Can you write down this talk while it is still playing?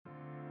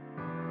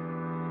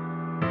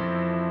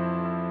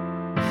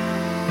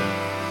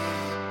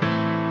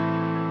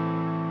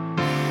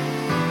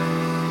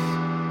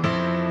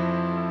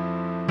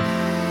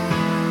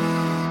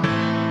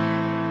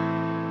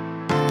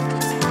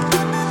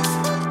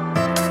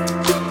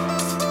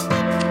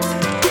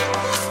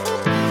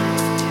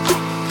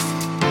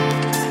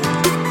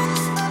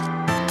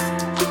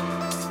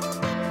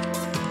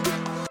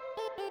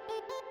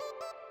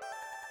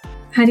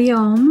Hari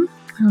Om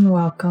and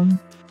welcome.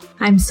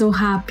 I'm so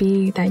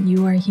happy that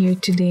you are here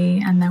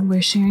today and that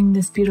we're sharing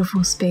this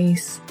beautiful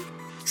space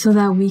so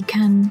that we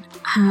can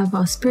have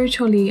a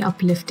spiritually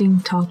uplifting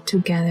talk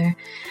together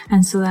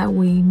and so that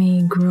we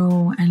may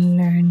grow and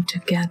learn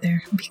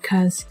together,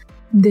 because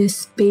this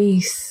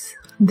space,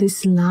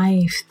 this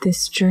life,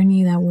 this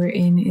journey that we're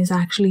in is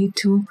actually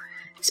to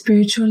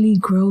spiritually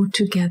grow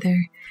together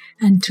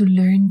and to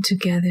learn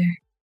together.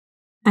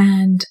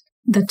 And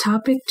the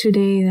topic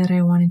today that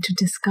I wanted to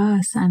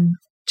discuss and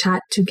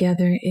chat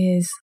together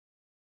is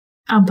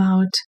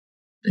about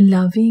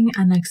loving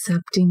and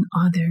accepting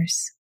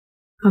others.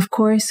 Of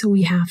course,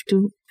 we have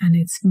to, and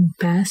it's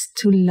best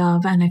to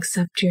love and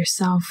accept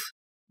yourself.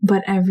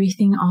 But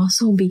everything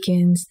also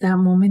begins that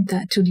moment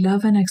that to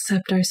love and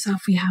accept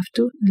ourselves, we have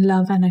to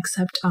love and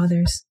accept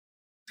others.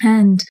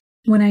 And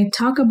when I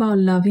talk about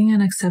loving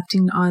and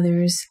accepting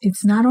others,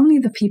 it's not only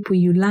the people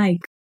you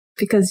like,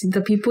 because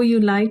the people you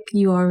like,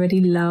 you already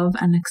love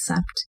and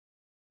accept,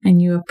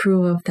 and you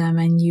approve of them,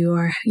 and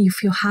you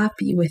feel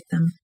happy with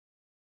them.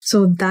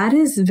 So that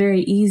is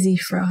very easy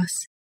for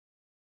us.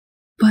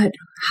 But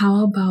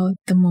how about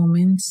the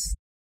moments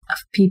of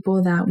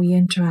people that we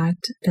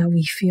interact that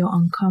we feel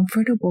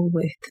uncomfortable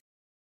with,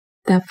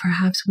 that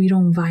perhaps we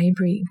don't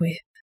vibrate with?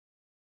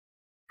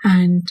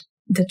 And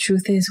the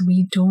truth is,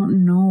 we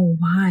don't know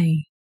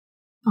why.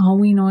 All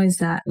we know is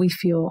that we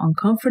feel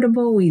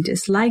uncomfortable, we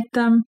dislike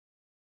them,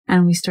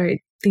 and we start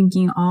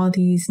thinking all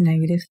these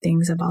negative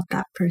things about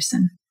that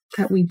person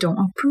that we don't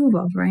approve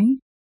of, right?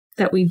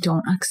 That we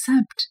don't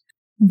accept.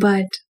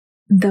 But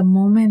the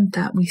moment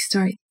that we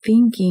start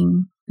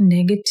thinking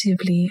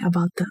negatively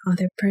about the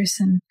other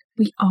person,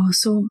 we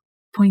also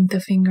point the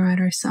finger at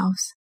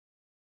ourselves.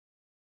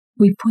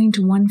 We point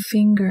one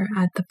finger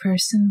at the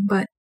person,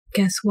 but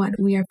guess what?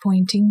 We are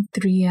pointing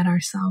 3 at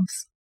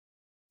ourselves.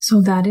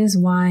 So that is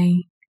why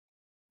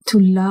to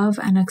love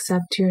and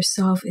accept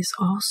yourself is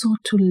also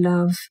to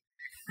love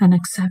and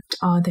accept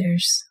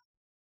others,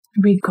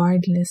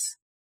 regardless.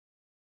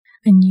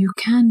 And you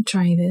can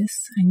try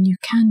this, and you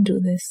can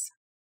do this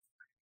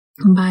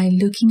by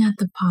looking at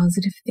the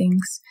positive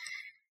things.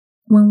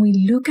 When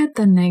we look at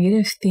the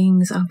negative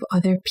things of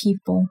other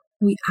people,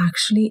 we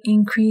actually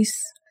increase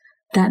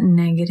that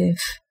negative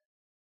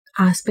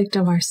aspect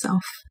of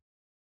ourselves.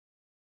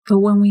 But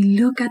when we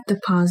look at the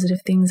positive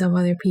things of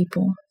other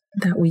people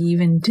that we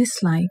even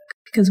dislike,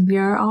 because we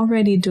are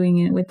already doing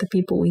it with the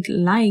people we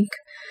like,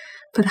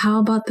 but how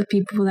about the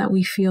people that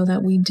we feel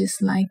that we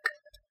dislike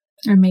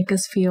or make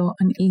us feel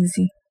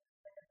uneasy?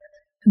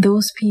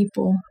 Those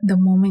people, the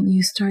moment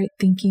you start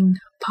thinking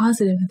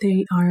positive,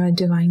 they are a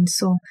divine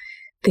soul.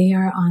 They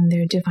are on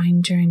their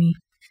divine journey.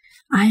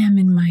 I am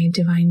in my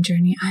divine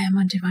journey. I am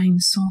a divine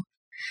soul.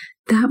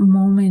 That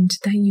moment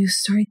that you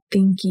start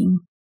thinking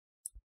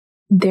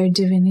their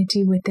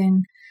divinity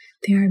within,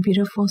 they are a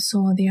beautiful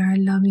soul, they are a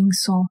loving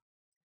soul,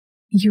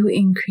 you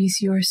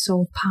increase your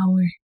soul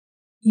power.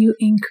 You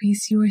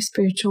increase your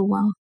spiritual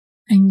wealth,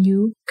 and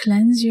you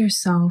cleanse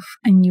yourself,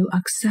 and you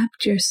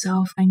accept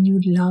yourself, and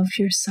you love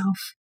yourself.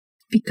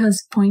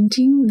 Because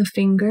pointing the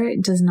finger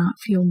does not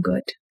feel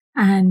good.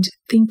 And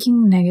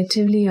thinking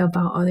negatively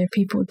about other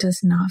people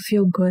does not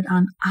feel good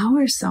on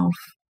ourselves.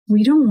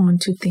 We don't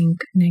want to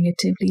think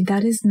negatively.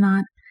 That is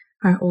not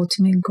our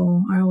ultimate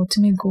goal. Our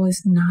ultimate goal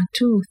is not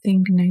to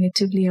think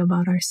negatively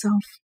about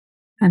ourselves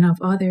and of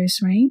others,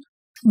 right?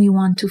 We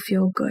want to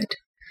feel good.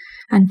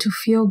 And to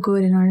feel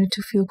good, in order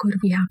to feel good,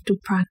 we have to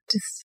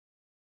practice.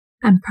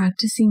 And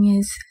practicing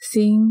is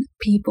seeing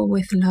people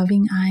with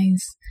loving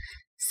eyes,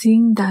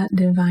 seeing that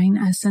divine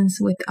essence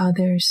with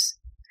others,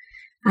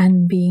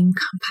 and being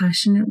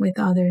compassionate with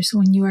others.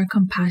 When you are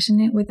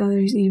compassionate with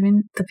others,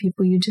 even the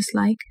people you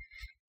dislike,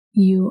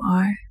 you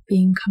are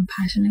being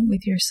compassionate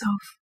with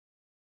yourself.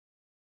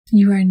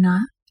 You are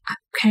not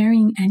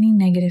carrying any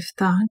negative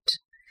thought.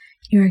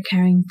 You are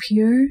carrying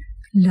pure,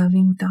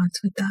 loving thoughts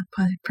with that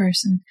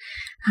person.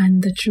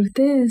 And the truth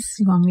is,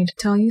 you want me to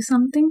tell you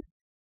something?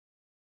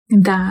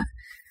 That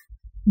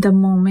the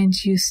moment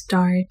you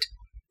start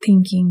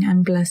thinking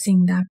and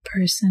blessing that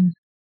person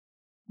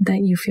that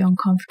you feel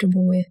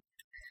uncomfortable with,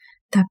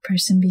 that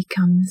person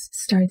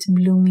starts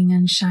blooming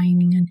and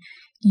shining, and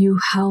you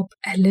help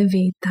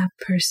elevate that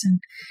person,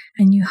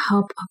 and you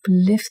help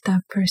uplift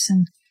that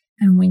person.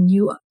 And when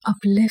you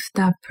uplift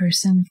that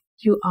person,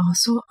 you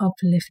also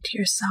uplift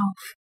yourself.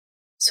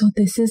 So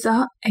this is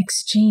an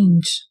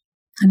exchange,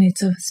 and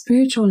it's a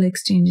spiritual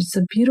exchange. It's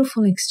a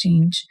beautiful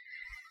exchange.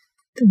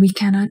 We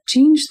cannot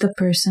change the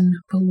person,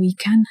 but we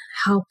can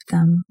help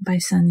them by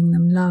sending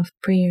them love,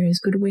 prayers,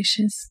 good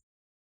wishes.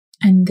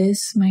 And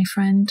this, my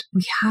friend,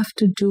 we have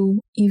to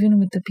do even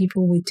with the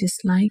people we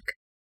dislike,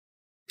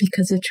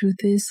 because the truth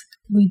is,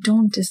 we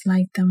don't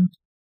dislike them,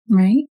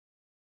 right?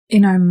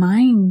 In our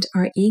mind,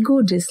 our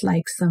ego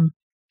dislikes them,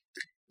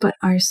 but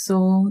our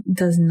soul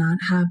does not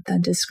have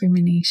that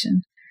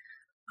discrimination.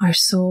 Our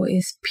soul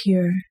is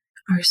pure.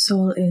 Our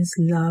soul is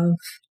love.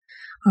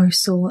 Our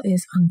soul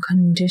is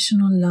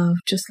unconditional love,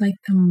 just like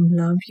the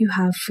love you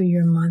have for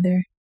your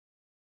mother.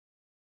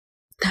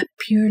 that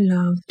pure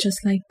love,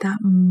 just like that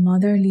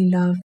motherly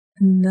love,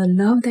 the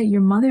love that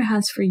your mother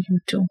has for you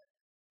too.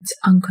 It's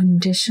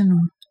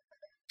unconditional.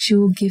 She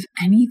will give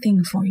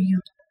anything for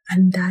you.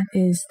 And that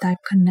is that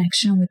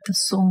connection with the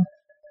soul.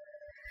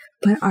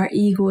 But our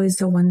ego is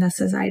the one that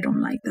says, I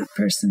don't like that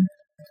person.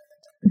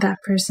 That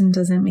person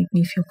doesn't make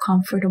me feel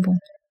comfortable.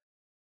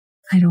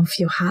 I don't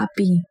feel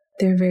happy.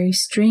 They're very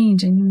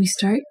strange. And we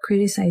start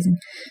criticizing.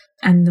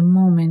 And the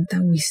moment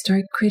that we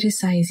start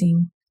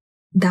criticizing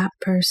that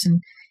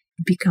person,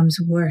 it becomes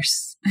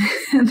worse.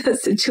 The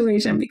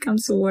situation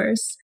becomes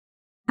worse.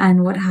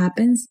 And what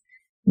happens?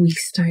 We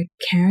start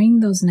carrying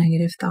those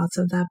negative thoughts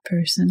of that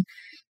person.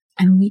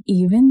 And we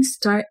even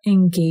start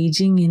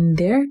engaging in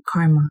their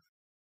karma.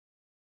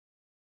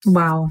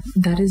 Wow,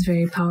 that is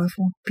very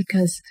powerful,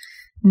 because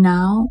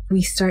now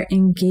we start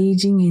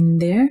engaging in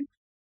their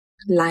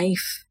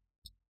life,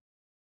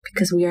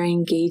 because we are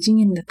engaging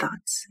in the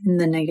thoughts, in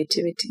the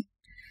negativity.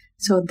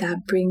 So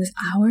that brings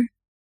our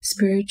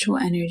spiritual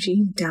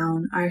energy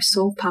down, our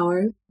soul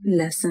power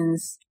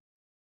lessens.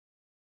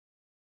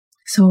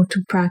 So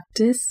to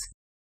practice,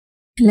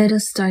 let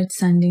us start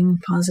sending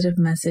positive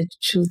message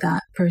to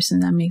that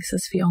person that makes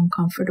us feel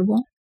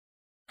uncomfortable,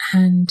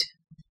 and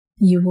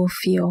you will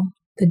feel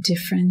the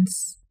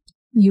difference.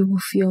 You will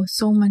feel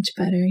so much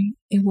better.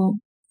 It will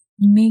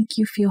make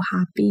you feel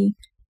happy,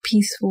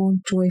 peaceful,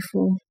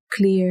 joyful,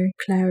 clear,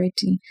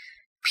 clarity,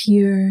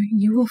 pure.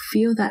 You will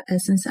feel that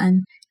essence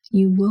and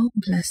you will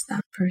bless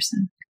that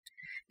person.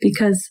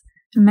 Because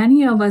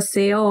many of us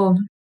say, oh,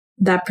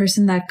 that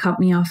person that cut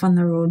me off on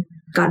the road,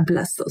 God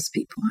bless those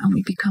people. And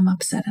we become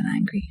upset and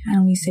angry.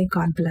 And we say,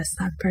 God bless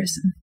that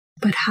person.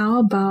 But how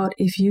about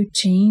if you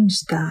change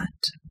that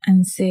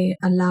and say,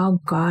 allow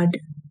God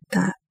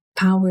that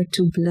power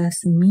to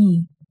bless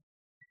me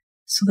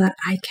so that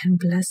I can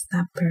bless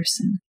that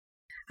person.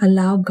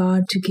 Allow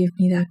God to give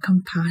me that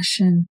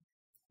compassion,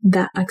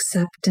 that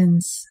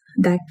acceptance,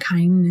 that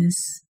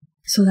kindness,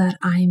 so that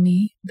I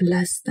may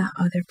bless that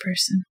other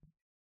person.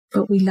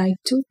 But we like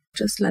to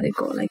just let it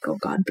go, like, oh,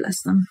 God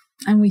bless them.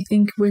 And we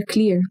think we're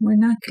clear. We're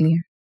not clear,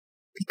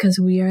 because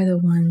we are the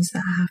ones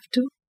that have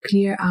to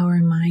clear our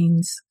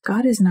minds.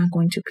 God is not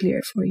going to clear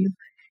it for you.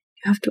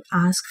 You have to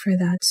ask for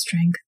that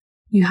strength.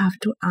 You have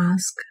to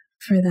ask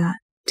for that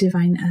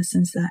divine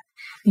essence, that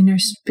inner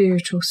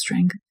spiritual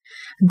strength.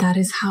 That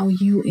is how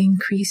you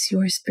increase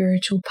your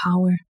spiritual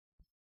power,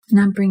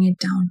 not bring it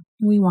down.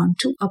 We want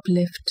to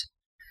uplift.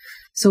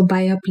 So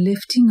by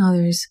uplifting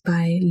others,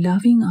 by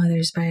loving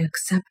others, by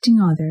accepting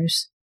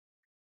others,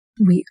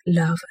 we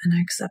love and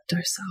accept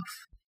ourselves.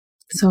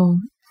 So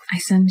I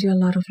send you a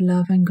lot of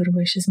love and good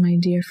wishes, my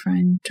dear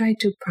friend. Try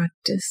to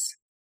practice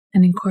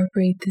and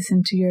incorporate this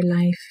into your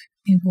life.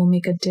 It will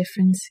make a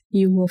difference.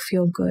 You will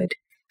feel good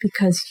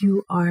because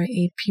you are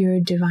a pure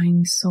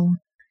divine soul.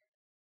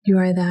 You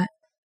are that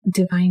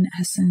divine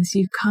essence.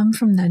 You come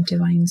from that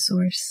divine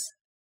source.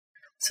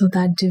 So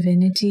that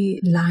divinity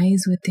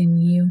lies within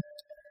you.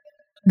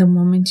 The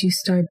moment you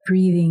start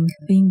breathing,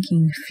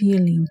 thinking,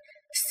 feeling,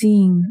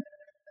 seeing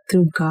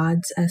through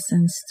God's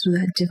essence, through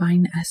that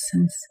divine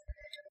essence,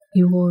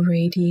 you will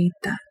radiate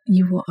that.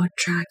 You will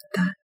attract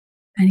that.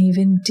 And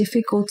even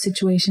difficult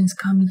situations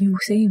come, you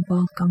say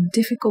welcome.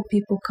 Difficult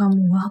people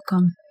come,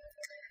 welcome.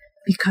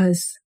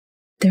 Because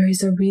there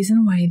is a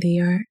reason why they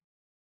are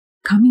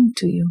coming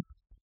to you.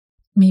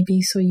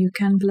 Maybe so you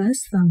can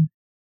bless them.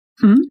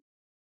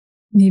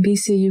 Maybe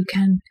so you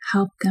can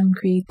help them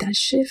create that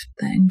shift,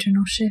 that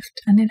internal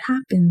shift. And it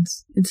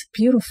happens. It's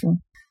beautiful.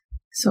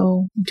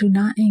 So do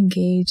not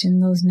engage in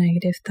those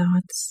negative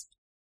thoughts.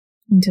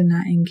 Do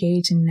not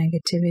engage in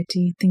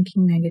negativity,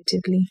 thinking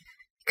negatively,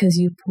 because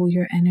you pull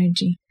your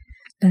energy.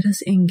 Let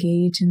us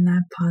engage in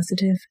that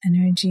positive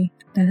energy.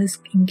 Let us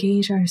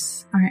engage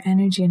our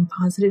energy in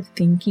positive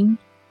thinking,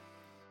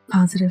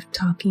 positive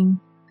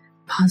talking,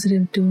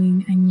 positive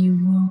doing, and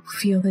you will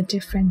feel the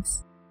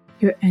difference.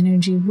 Your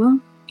energy will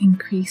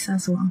increase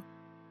as well.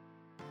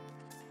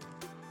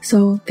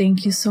 So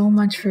thank you so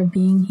much for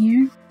being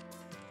here.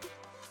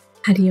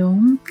 Hari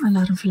Om, a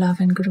lot of love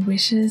and good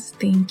wishes.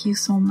 Thank you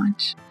so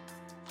much.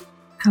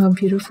 Have a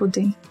beautiful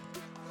day.